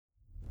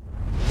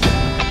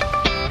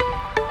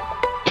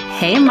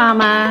Hey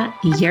mama,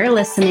 you're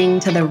listening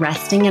to the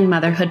Resting in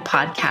Motherhood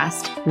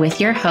podcast with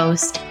your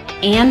host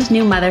and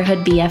new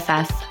motherhood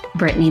BFF,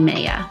 Brittany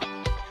Maya.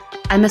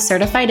 I'm a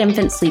certified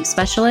infant sleep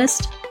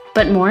specialist,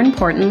 but more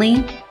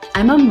importantly,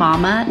 I'm a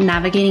mama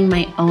navigating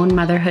my own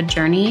motherhood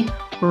journey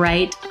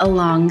right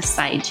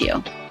alongside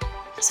you.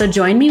 So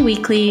join me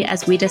weekly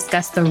as we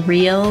discuss the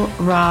real,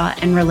 raw,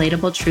 and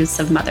relatable truths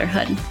of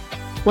motherhood.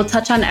 We'll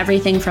touch on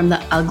everything from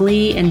the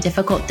ugly and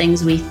difficult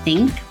things we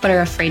think but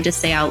are afraid to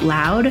say out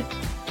loud,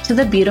 to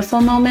the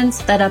beautiful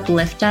moments that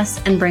uplift us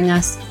and bring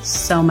us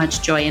so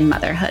much joy in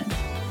motherhood.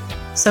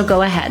 So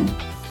go ahead,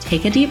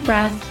 take a deep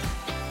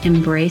breath,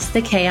 embrace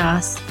the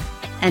chaos,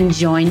 and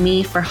join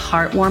me for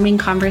heartwarming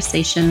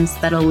conversations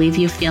that'll leave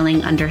you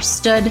feeling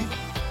understood,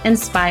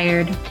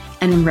 inspired,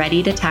 and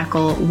ready to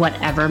tackle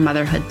whatever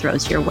motherhood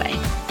throws your way.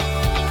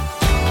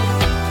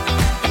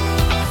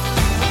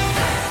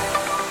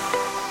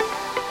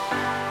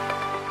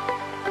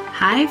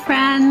 Hi,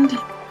 friend.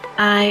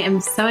 I am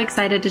so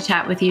excited to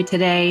chat with you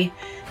today.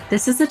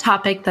 This is a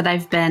topic that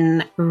I've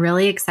been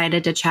really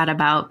excited to chat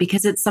about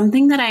because it's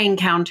something that I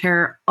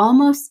encounter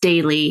almost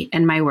daily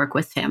in my work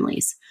with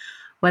families,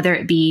 whether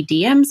it be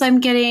DMs I'm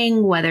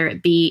getting, whether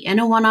it be in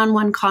a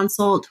one-on-one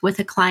consult with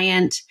a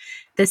client.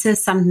 This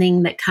is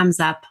something that comes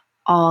up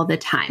all the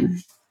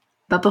time.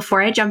 But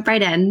before I jump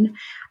right in,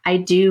 I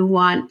do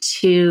want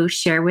to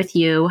share with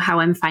you how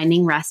I'm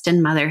finding rest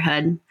in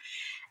motherhood.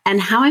 And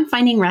how I'm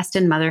finding rest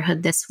in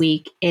motherhood this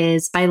week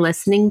is by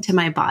listening to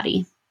my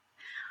body.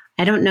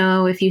 I don't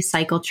know if you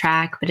cycle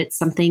track, but it's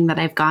something that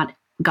I've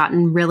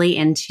gotten really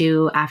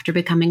into after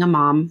becoming a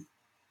mom.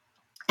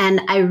 And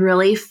I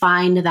really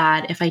find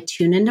that if I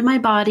tune into my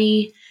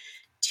body,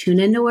 tune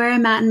into where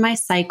I'm at in my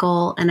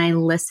cycle, and I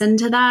listen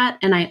to that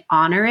and I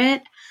honor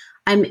it,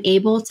 I'm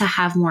able to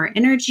have more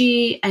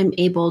energy. I'm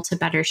able to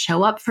better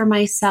show up for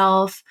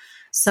myself.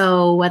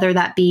 So whether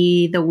that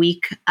be the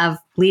week of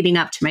leading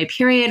up to my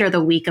period or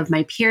the week of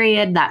my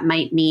period, that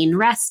might mean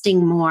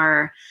resting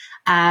more,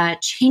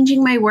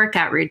 changing my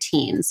workout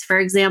routines. For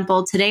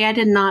example, today I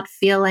did not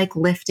feel like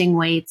lifting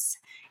weights.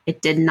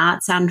 It did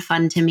not sound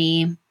fun to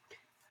me.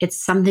 It's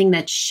something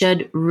that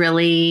should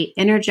really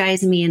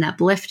energize me and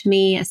uplift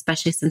me,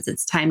 especially since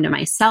it's time to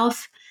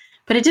myself.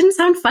 But it didn't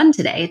sound fun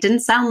today. It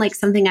didn't sound like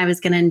something I was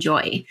going to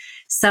enjoy.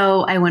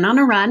 So I went on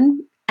a run.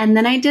 And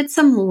then I did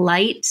some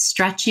light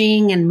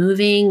stretching and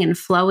moving and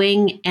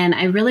flowing, and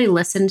I really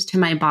listened to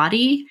my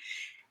body,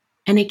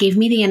 and it gave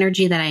me the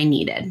energy that I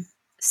needed.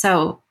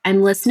 So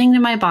I'm listening to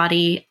my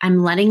body.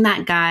 I'm letting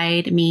that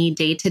guide me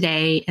day to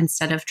day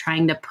instead of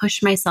trying to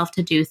push myself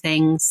to do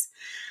things,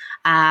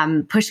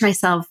 push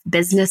myself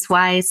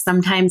business-wise.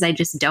 Sometimes I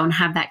just don't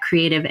have that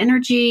creative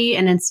energy,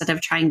 and instead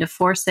of trying to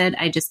force it,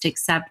 I just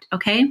accept,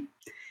 okay,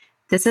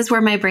 this is where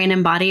my brain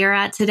and body are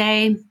at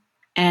today.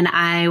 And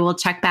I will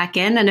check back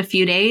in a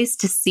few days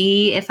to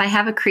see if I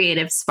have a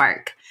creative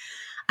spark.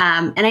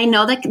 And I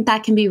know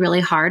that can be really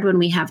hard when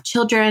we have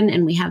children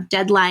and we have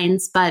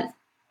deadlines, but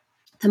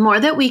the more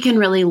that we can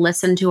really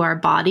listen to our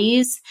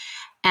bodies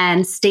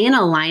and stay in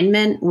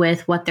alignment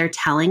with what they're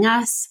telling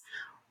us,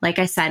 like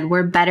I said,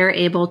 we're better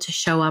able to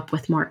show up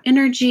with more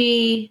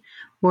energy.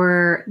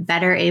 We're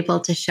better able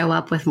to show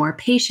up with more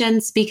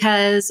patience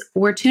because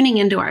we're tuning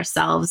into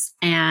ourselves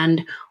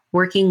and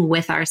working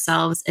with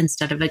ourselves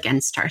instead of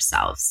against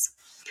ourselves.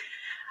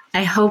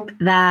 I hope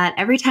that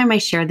every time I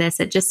share this,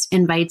 it just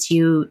invites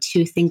you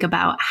to think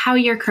about how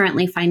you're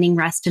currently finding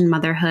rest in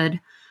motherhood,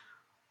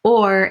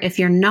 or if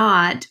you're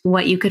not,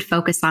 what you could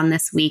focus on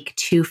this week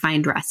to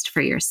find rest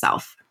for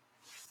yourself.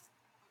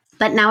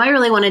 But now I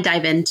really want to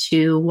dive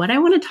into what I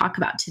want to talk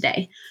about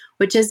today,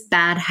 which is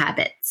bad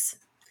habits.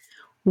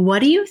 What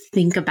do you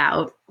think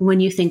about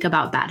when you think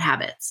about bad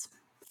habits?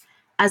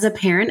 As a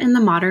parent in the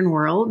modern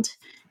world,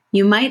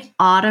 you might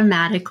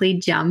automatically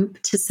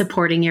jump to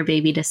supporting your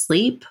baby to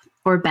sleep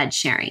or bed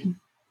sharing.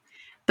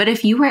 But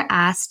if you were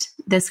asked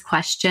this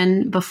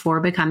question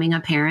before becoming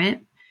a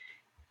parent,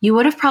 you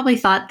would have probably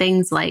thought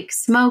things like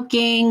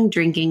smoking,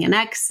 drinking in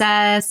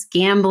excess,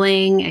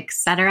 gambling,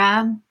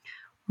 etc.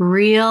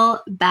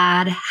 Real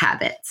bad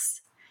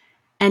habits.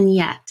 And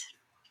yet,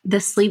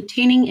 the sleep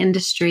training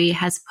industry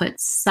has put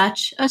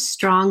such a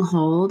strong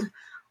hold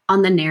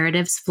on the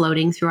narratives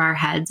floating through our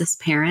heads as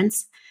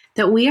parents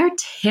that we are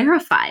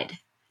terrified,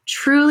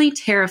 truly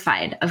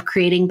terrified of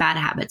creating bad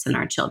habits in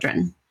our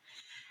children.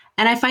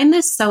 And I find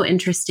this so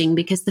interesting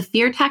because the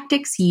fear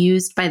tactics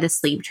used by the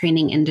sleep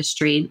training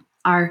industry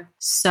are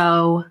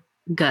so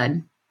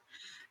good.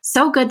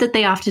 So good that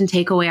they often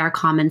take away our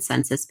common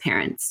sense as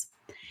parents.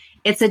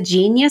 It's a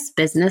genius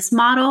business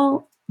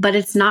model, but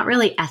it's not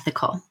really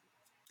ethical.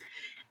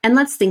 And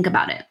let's think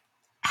about it.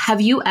 Have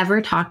you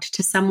ever talked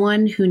to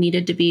someone who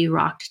needed to be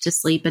rocked to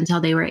sleep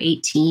until they were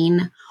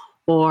 18?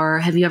 Or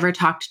have you ever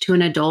talked to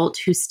an adult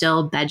who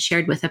still bed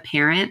shared with a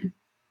parent?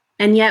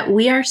 And yet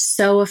we are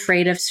so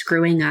afraid of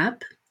screwing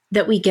up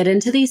that we get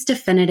into these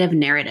definitive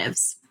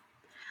narratives.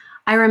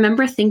 I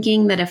remember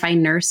thinking that if I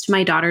nursed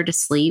my daughter to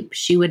sleep,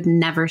 she would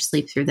never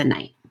sleep through the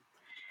night.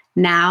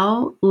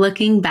 Now,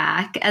 looking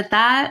back at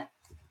that,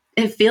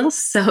 It feels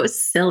so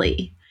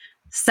silly,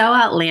 so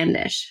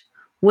outlandish.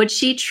 Would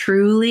she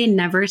truly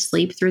never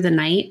sleep through the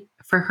night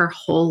for her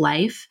whole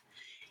life?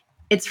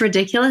 It's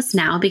ridiculous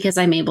now because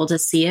I'm able to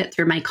see it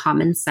through my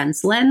common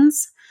sense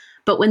lens.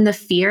 But when the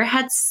fear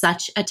had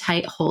such a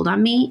tight hold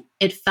on me,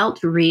 it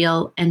felt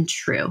real and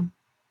true.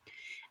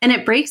 And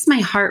it breaks my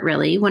heart,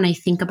 really, when I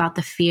think about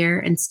the fear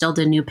instilled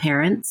in new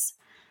parents.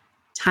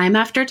 Time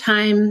after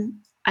time,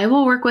 I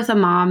will work with a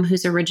mom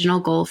whose original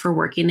goal for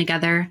working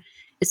together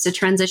is to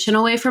transition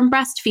away from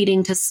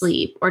breastfeeding to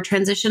sleep or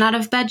transition out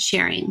of bed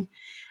sharing.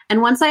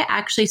 And once I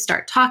actually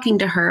start talking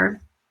to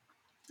her,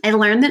 I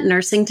learned that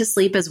nursing to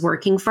sleep is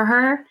working for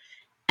her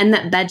and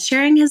that bed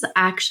sharing is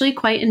actually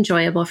quite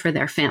enjoyable for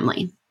their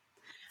family.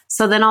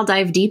 So then I'll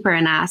dive deeper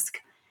and ask,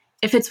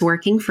 if it's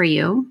working for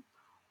you,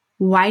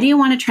 why do you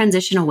want to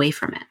transition away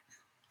from it?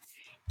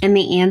 And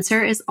the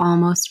answer is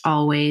almost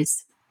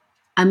always,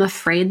 I'm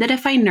afraid that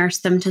if I nurse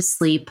them to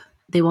sleep,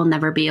 they will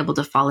never be able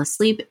to fall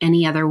asleep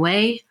any other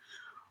way.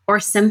 Or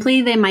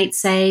simply they might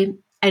say,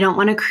 I don't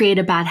want to create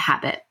a bad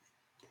habit.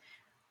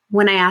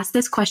 When I ask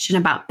this question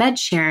about bed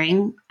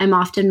sharing, I'm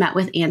often met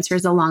with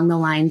answers along the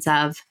lines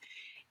of,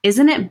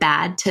 isn't it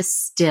bad to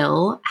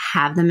still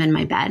have them in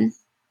my bed?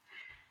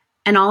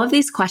 And all of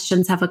these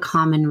questions have a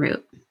common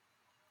root.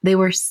 They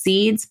were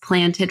seeds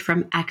planted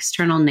from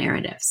external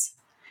narratives.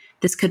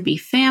 This could be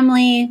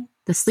family,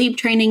 the sleep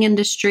training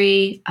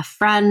industry, a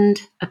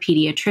friend, a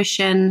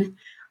pediatrician,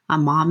 a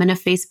mom in a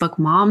Facebook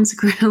moms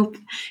group,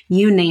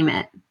 you name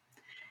it.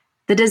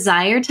 The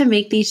desire to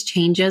make these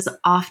changes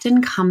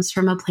often comes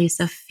from a place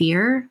of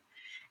fear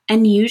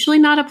and usually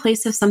not a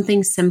place of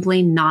something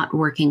simply not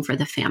working for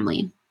the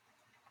family.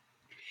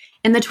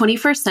 In the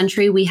 21st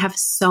century, we have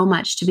so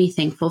much to be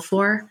thankful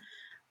for,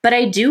 but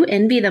I do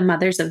envy the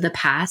mothers of the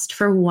past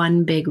for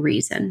one big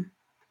reason.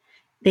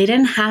 They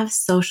didn't have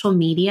social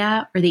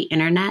media or the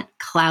internet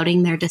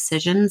clouding their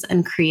decisions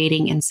and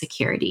creating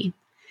insecurity.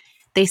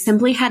 They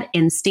simply had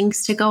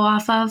instincts to go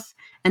off of,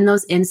 and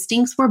those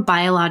instincts were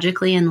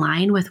biologically in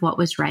line with what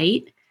was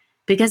right,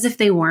 because if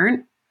they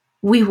weren't,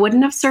 we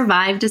wouldn't have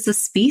survived as a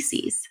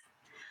species.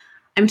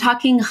 I'm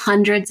talking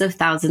hundreds of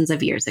thousands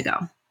of years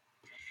ago.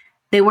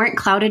 They weren't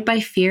clouded by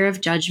fear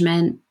of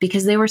judgment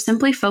because they were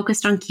simply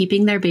focused on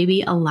keeping their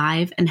baby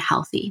alive and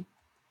healthy.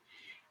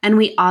 And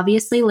we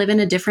obviously live in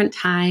a different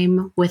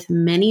time with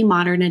many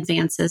modern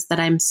advances that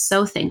I'm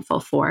so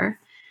thankful for,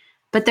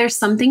 but there's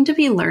something to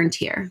be learned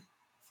here.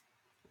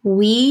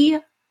 We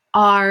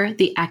are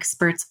the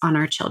experts on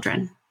our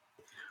children.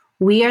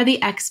 We are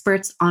the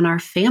experts on our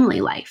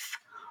family life.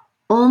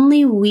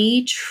 Only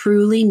we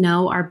truly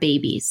know our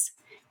babies.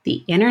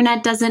 The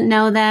internet doesn't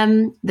know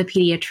them. The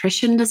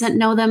pediatrician doesn't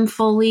know them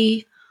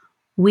fully.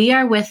 We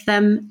are with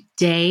them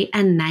day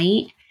and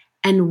night,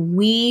 and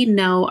we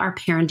know our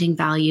parenting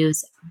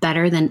values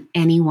better than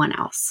anyone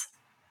else.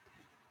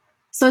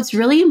 So it's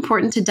really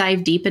important to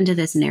dive deep into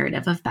this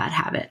narrative of bad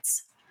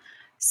habits.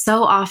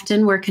 So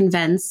often we're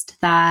convinced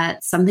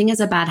that something is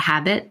a bad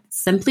habit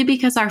simply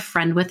because our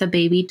friend with a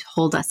baby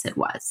told us it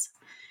was.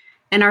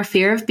 And our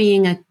fear of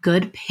being a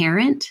good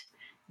parent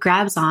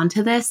grabs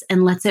onto this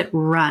and lets it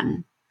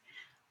run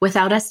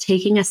without us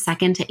taking a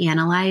second to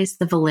analyze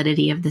the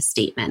validity of the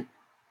statement.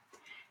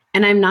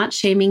 And I'm not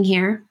shaming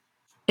here.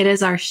 It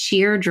is our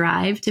sheer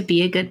drive to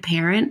be a good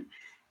parent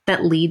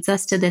that leads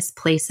us to this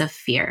place of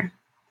fear.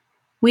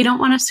 We don't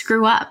want to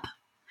screw up.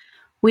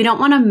 We don't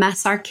want to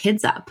mess our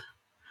kids up.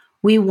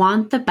 We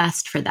want the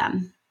best for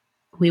them.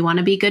 We want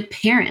to be good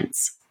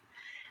parents.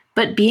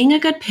 But being a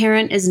good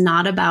parent is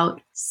not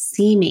about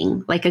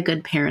seeming like a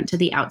good parent to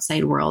the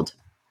outside world,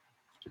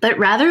 but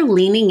rather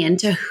leaning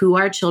into who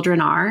our children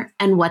are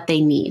and what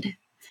they need.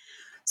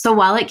 So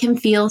while it can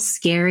feel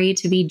scary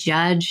to be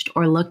judged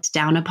or looked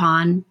down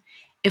upon,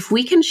 if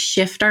we can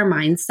shift our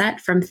mindset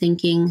from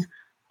thinking,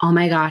 oh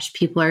my gosh,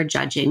 people are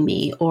judging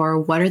me, or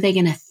what are they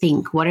going to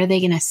think? What are they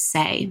going to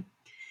say?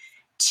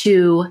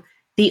 To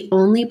the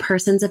only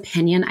person's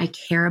opinion I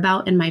care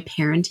about in my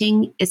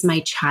parenting is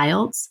my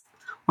child's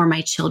or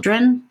my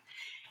children,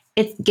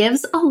 it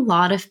gives a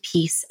lot of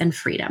peace and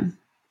freedom.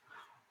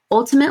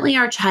 Ultimately,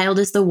 our child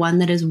is the one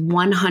that is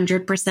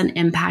 100%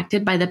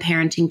 impacted by the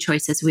parenting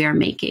choices we are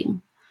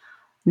making.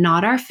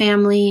 Not our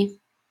family,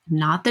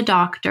 not the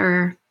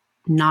doctor,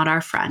 not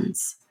our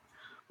friends.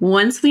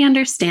 Once we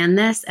understand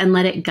this and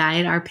let it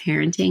guide our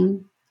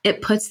parenting,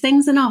 it puts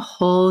things in a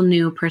whole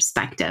new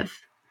perspective.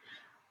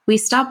 We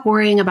stop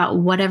worrying about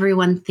what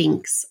everyone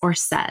thinks or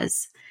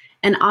says,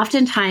 and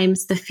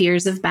oftentimes the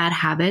fears of bad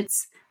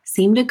habits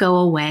seem to go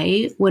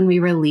away when we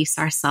release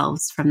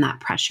ourselves from that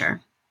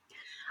pressure.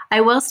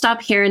 I will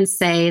stop here and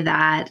say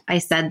that I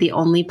said the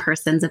only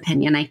person's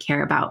opinion I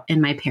care about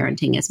in my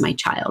parenting is my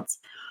child's.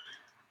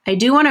 I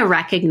do want to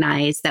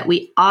recognize that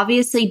we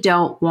obviously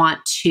don't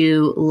want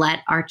to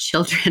let our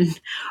children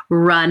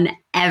run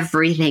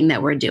everything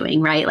that we're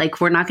doing, right? Like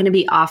we're not going to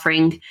be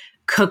offering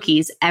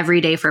cookies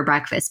every day for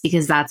breakfast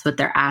because that's what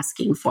they're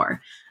asking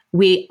for.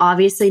 We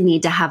obviously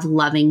need to have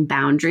loving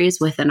boundaries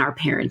within our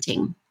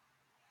parenting.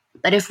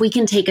 But if we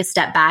can take a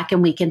step back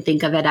and we can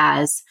think of it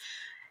as,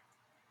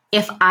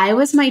 if I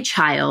was my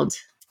child,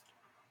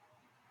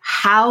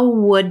 how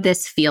would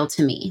this feel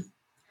to me?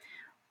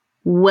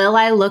 Would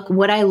I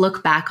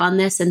look back on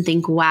this and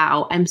think,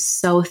 wow, I'm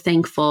so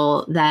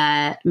thankful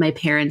that my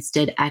parents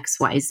did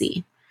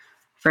XYZ?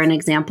 For an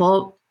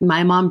example,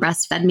 my mom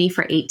breastfed me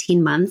for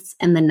 18 months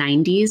in the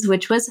 90s,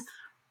 which was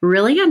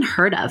really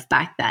unheard of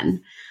back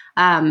then.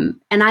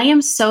 And I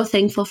am so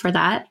thankful for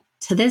that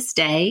to this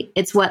day.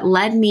 It's what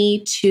led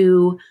me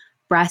to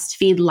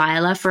breastfeed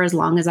Lila for as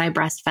long as I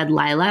breastfed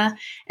Lila.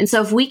 And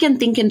so if we can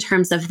think in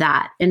terms of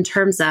that, in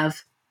terms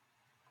of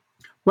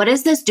what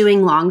is this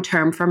doing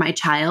long-term for my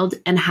child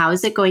and how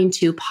is it going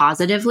to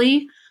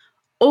positively,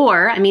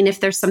 or, I mean, if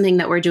there's something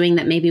that we're doing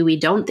that maybe we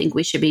don't think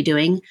we should be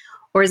doing,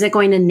 or is it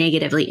going to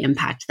negatively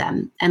impact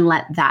them, and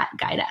let that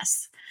guide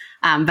us.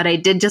 But I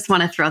did just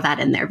want to throw that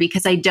in there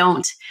because I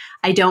don't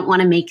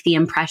want to make the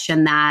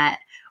impression that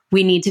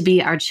we need to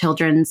be our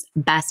children's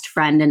best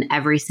friend in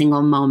every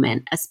single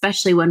moment,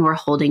 especially when we're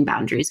holding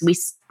boundaries.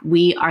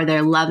 We are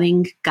their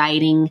loving,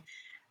 guiding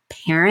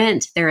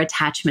parent, their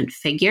attachment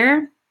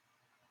figure.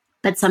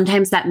 But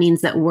sometimes that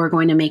means that we're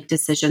going to make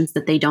decisions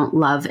that they don't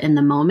love in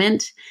the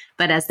moment.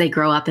 But as they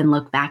grow up and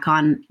look back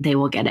on, they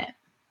will get it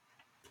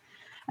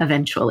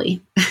eventually.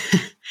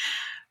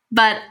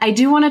 But I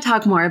do want to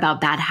talk more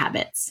about bad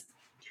habits.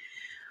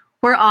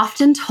 We're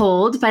often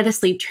told by the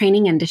sleep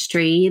training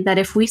industry that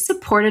if we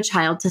support a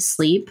child to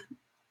sleep,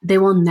 they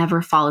will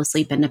never fall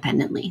asleep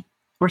independently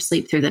or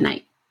sleep through the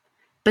night.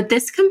 But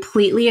this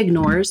completely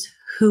ignores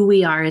who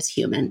we are as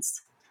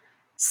humans.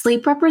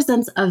 Sleep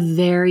represents a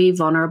very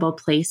vulnerable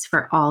place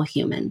for all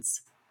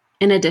humans.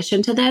 In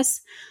addition to this,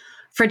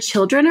 for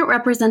children, it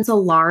represents a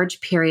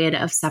large period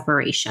of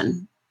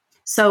separation.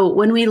 So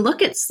when we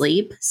look at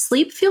sleep,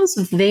 sleep feels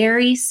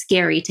very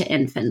scary to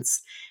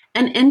infants.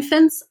 And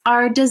infants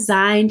are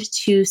designed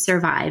to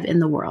survive in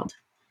the world.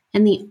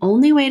 And the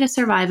only way to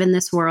survive in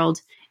this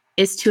world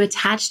is to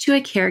attach to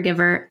a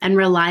caregiver and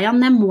rely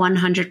on them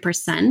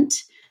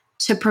 100%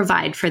 to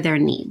provide for their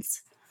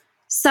needs.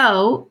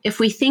 So if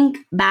we think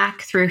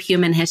back through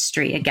human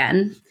history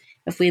again,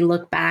 if we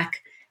look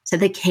back to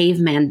the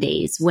caveman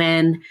days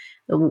when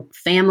the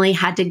family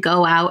had to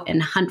go out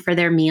and hunt for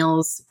their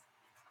meals,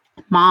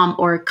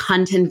 or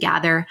hunt and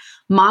gather,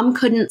 mom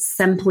couldn't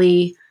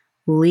simply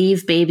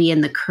leave baby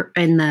in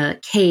the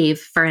cave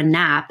for a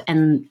nap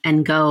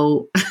and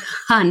go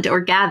hunt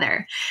or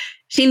gather.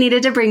 She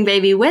needed to bring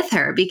baby with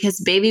her because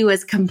baby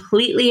was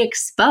completely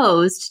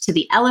exposed to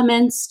the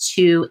elements,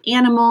 to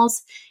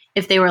animals,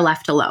 if they were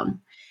left alone.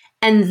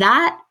 And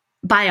that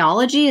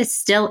biology is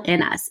still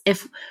in us.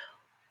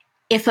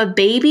 If a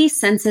baby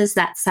senses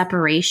that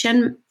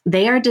separation,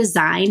 they are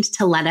designed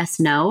to let us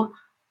know,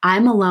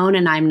 I'm alone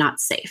and I'm not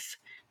safe.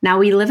 Now,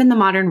 we live in the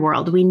modern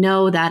world. We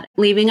know that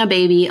leaving a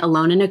baby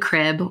alone in a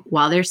crib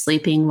while they're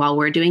sleeping, while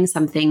we're doing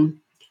something,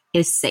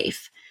 is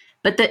safe.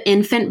 But the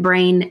infant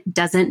brain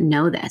doesn't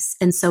know this.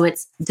 And so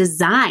it's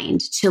designed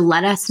to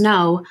let us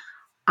know,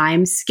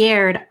 I'm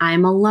scared,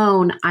 I'm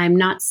alone, I'm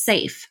not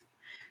safe.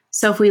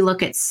 So if we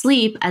look at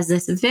sleep as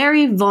this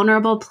very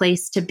vulnerable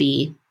place to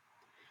be,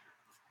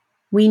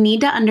 we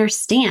need to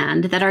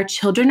understand that our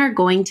children are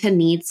going to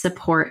need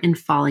support in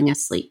falling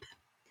asleep.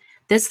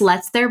 This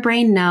lets their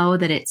brain know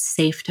that it's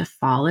safe to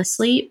fall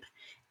asleep.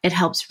 It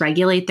helps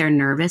regulate their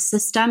nervous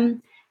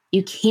system.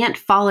 You can't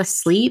fall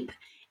asleep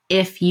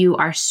if you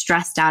are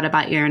stressed out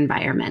about your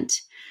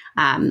environment.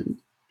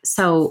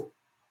 So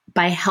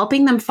by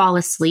helping them fall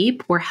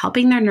asleep, we're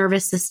helping their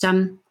nervous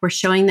system. We're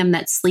showing them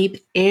that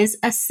sleep is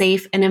a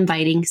safe and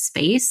inviting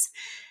space.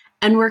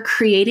 And we're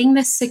creating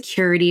this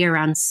security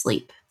around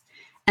sleep.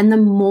 And the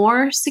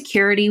more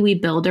security we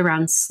build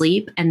around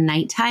sleep and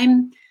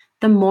nighttime,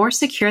 the more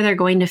secure they're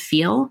going to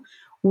feel,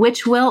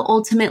 which will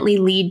ultimately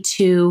lead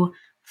to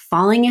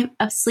falling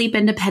asleep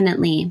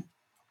independently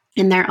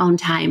in their own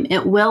time.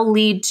 It will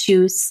lead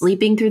to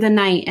sleeping through the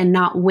night and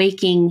not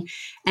waking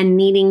and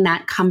needing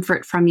that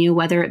comfort from you,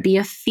 whether it be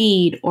a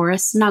feed or a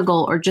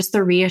snuggle or just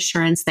the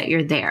reassurance that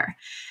you're there.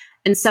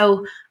 And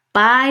so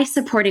by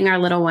supporting our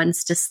little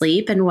ones to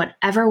sleep in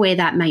whatever way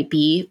that might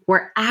be,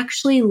 we're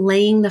actually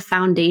laying the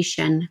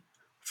foundation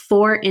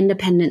for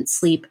independent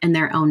sleep in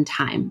their own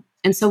time.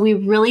 And so we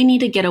really need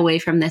to get away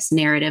from this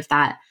narrative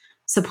that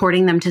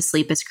supporting them to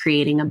sleep is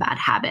creating a bad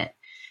habit.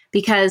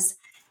 Because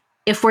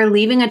if we're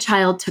leaving a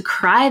child to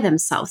cry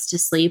themselves to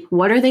sleep,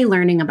 what are they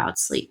learning about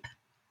sleep?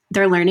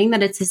 They're learning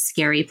that it's a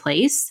scary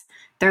place.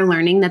 They're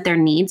learning that their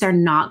needs are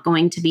not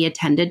going to be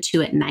attended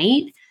to at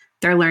night.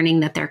 They're learning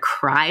that their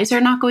cries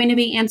are not going to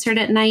be answered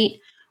at night.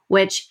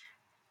 Which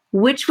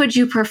would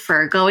you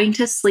prefer? Going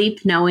to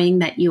sleep knowing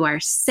that you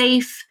are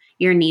safe,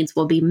 your needs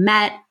will be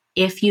met.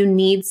 If you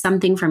need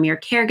something from your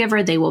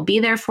caregiver, they will be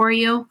there for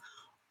you.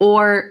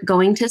 Or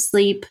going to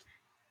sleep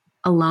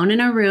alone in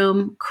a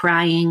room,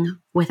 crying,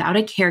 without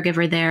a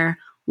caregiver there,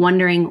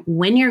 wondering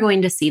when you're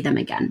going to see them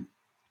again.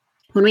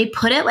 When we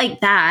put it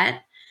like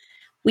that,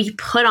 we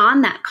put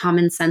on that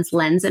common sense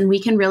lens and we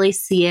can really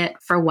see it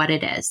for what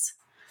it is.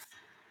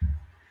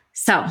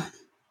 So,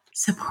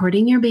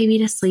 supporting your baby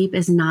to sleep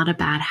is not a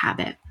bad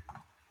habit.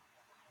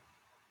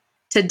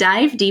 To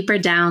dive deeper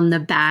down the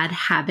bad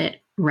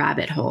habit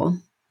rabbit hole,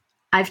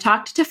 I've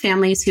talked to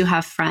families who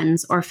have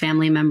friends or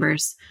family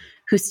members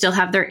who still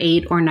have their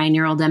 8 or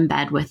 9-year-old in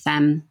bed with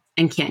them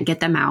and can't get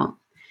them out.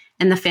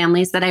 And the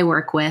families that I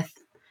work with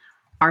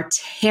are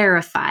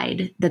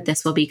terrified that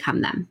this will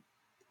become them.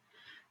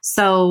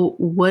 So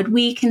would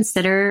we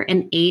consider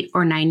an 8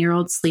 or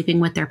 9-year-old sleeping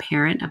with their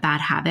parent a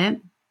bad habit?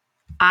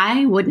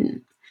 I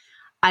wouldn't.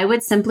 I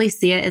would simply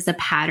see it as a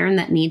pattern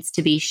that needs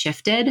to be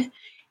shifted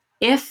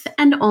if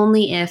and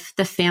only if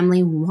the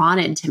family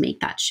wanted to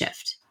make that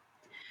shift.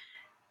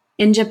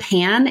 In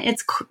Japan,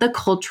 it's the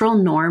cultural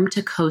norm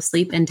to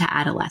co-sleep into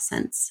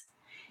adolescence.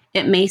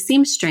 It may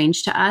seem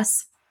strange to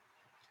us,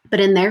 but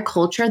in their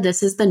culture,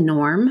 this is the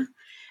norm.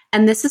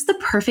 And this is the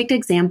perfect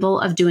example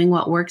of doing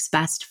what works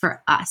best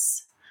for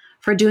us,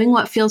 for doing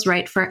what feels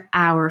right for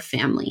our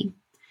family.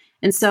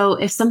 And so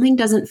if something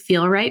doesn't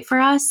feel right for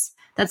us,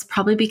 that's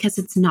probably because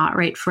it's not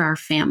right for our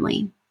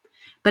family.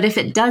 But if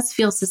it does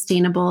feel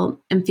sustainable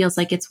and feels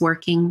like it's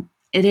working,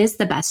 it is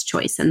the best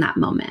choice in that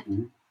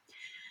moment.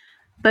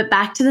 But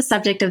back to the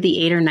subject of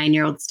the 8 or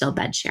 9-year-old still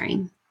bed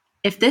sharing.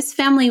 If this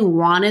family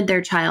wanted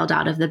their child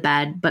out of the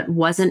bed but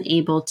wasn't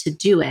able to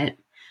do it,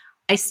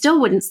 I still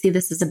wouldn't see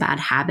this as a bad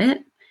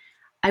habit.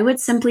 I would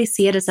simply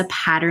see it as a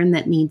pattern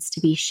that needs to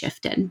be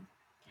shifted.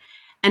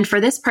 And for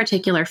this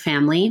particular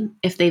family,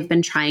 if they've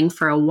been trying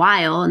for a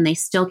while and they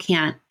still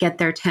can't get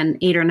their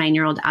 8 or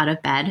 9-year-old out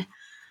of bed,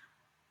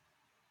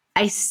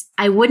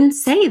 I wouldn't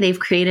say they've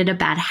created a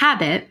bad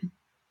habit.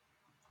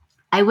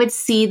 I would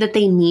see that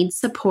they need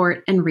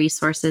support and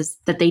resources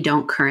that they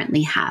don't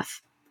currently have.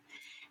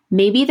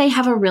 Maybe they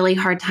have a really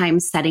hard time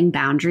setting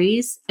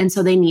boundaries, and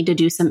so they need to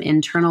do some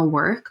internal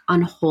work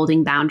on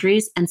holding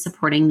boundaries and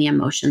supporting the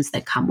emotions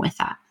that come with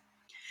that.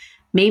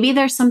 Maybe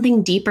there's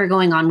something deeper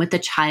going on with the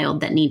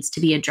child that needs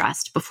to be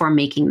addressed before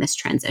making this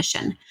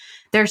transition.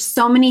 There's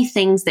so many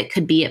things that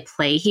could be at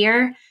play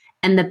here,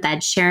 and the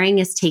bed sharing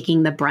is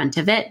taking the brunt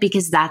of it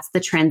because that's the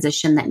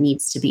transition that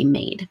needs to be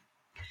made.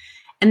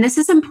 And this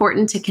is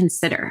important to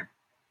consider.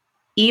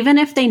 Even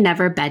if they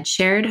never bed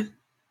shared,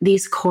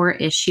 these core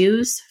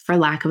issues, for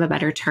lack of a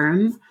better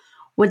term,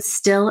 would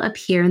still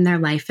appear in their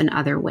life in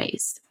other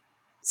ways.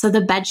 So the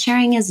bed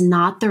sharing is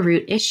not the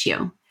root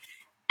issue.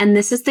 And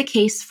this is the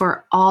case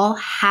for all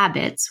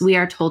habits we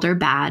are told are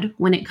bad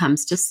when it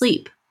comes to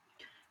sleep.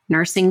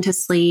 Nursing to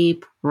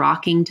sleep,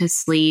 rocking to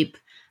sleep,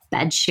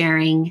 bed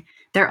sharing,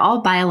 they're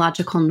all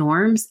biological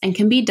norms and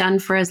can be done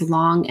for as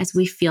long as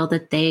we feel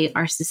that they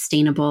are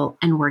sustainable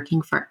and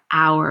working for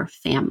our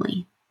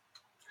family.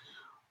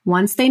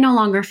 Once they no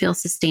longer feel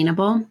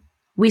sustainable,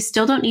 we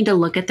still don't need to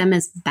look at them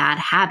as bad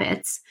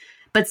habits,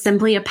 but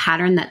simply a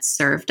pattern that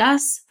served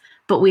us,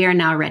 but we are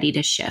now ready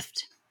to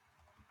shift.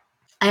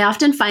 I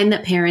often find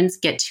that parents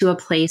get to a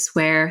place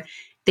where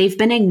they've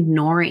been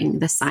ignoring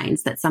the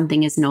signs that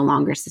something is no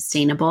longer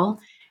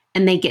sustainable,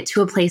 and they get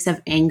to a place of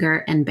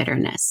anger and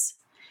bitterness.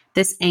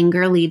 This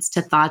anger leads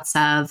to thoughts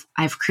of,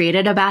 I've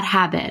created a bad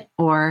habit,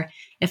 or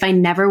if I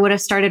never would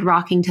have started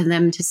rocking to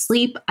them to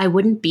sleep, I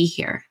wouldn't be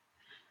here.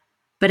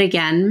 But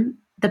again,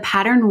 the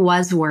pattern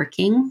was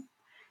working.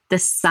 The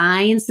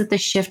signs that the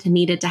shift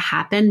needed to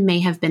happen may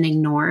have been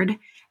ignored,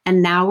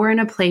 and now we're in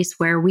a place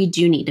where we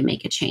do need to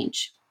make a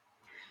change.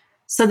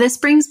 So this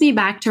brings me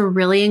back to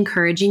really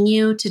encouraging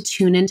you to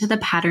tune into the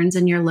patterns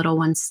in your little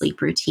one's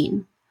sleep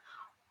routine.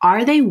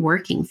 Are they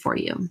working for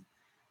you?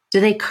 Do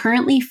they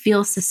currently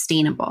feel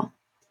sustainable?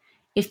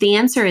 If the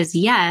answer is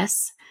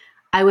yes,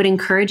 I would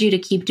encourage you to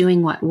keep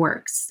doing what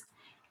works.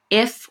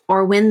 If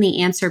or when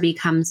the answer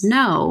becomes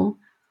no,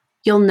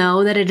 you'll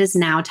know that it is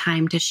now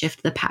time to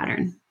shift the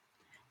pattern.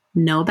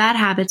 No bad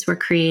habits were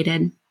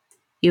created.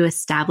 You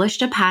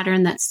established a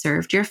pattern that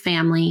served your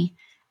family,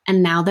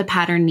 and now the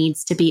pattern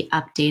needs to be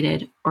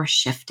updated or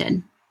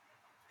shifted.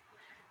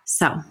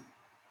 So,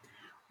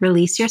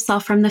 release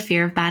yourself from the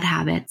fear of bad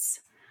habits.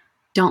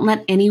 Don't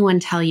let anyone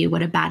tell you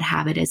what a bad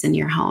habit is in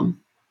your home.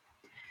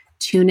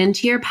 Tune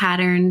into your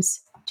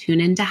patterns,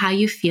 tune into how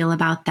you feel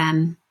about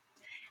them,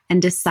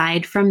 and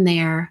decide from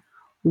there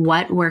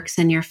what works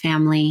in your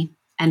family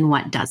and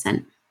what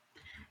doesn't.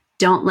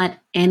 Don't let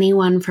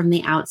anyone from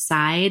the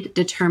outside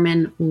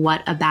determine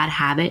what a bad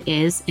habit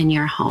is in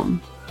your home.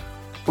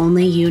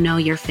 Only you know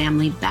your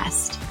family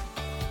best.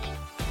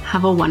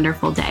 Have a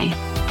wonderful day.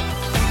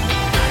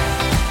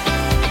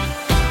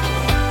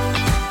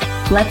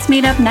 Let's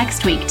meet up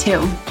next week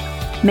too.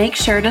 Make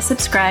sure to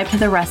subscribe to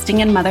the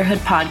Resting in Motherhood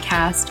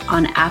podcast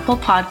on Apple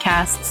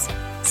Podcasts,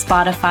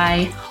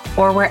 Spotify,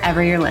 or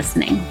wherever you're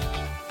listening.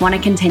 Want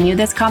to continue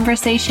this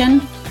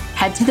conversation?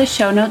 Head to the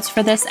show notes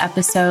for this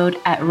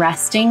episode at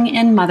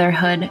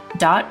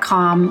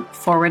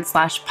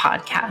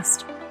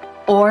restinginmotherhood.com/podcast.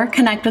 Or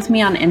connect with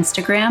me on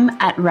Instagram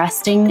at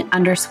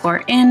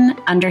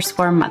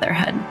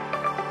resting_in_motherhood.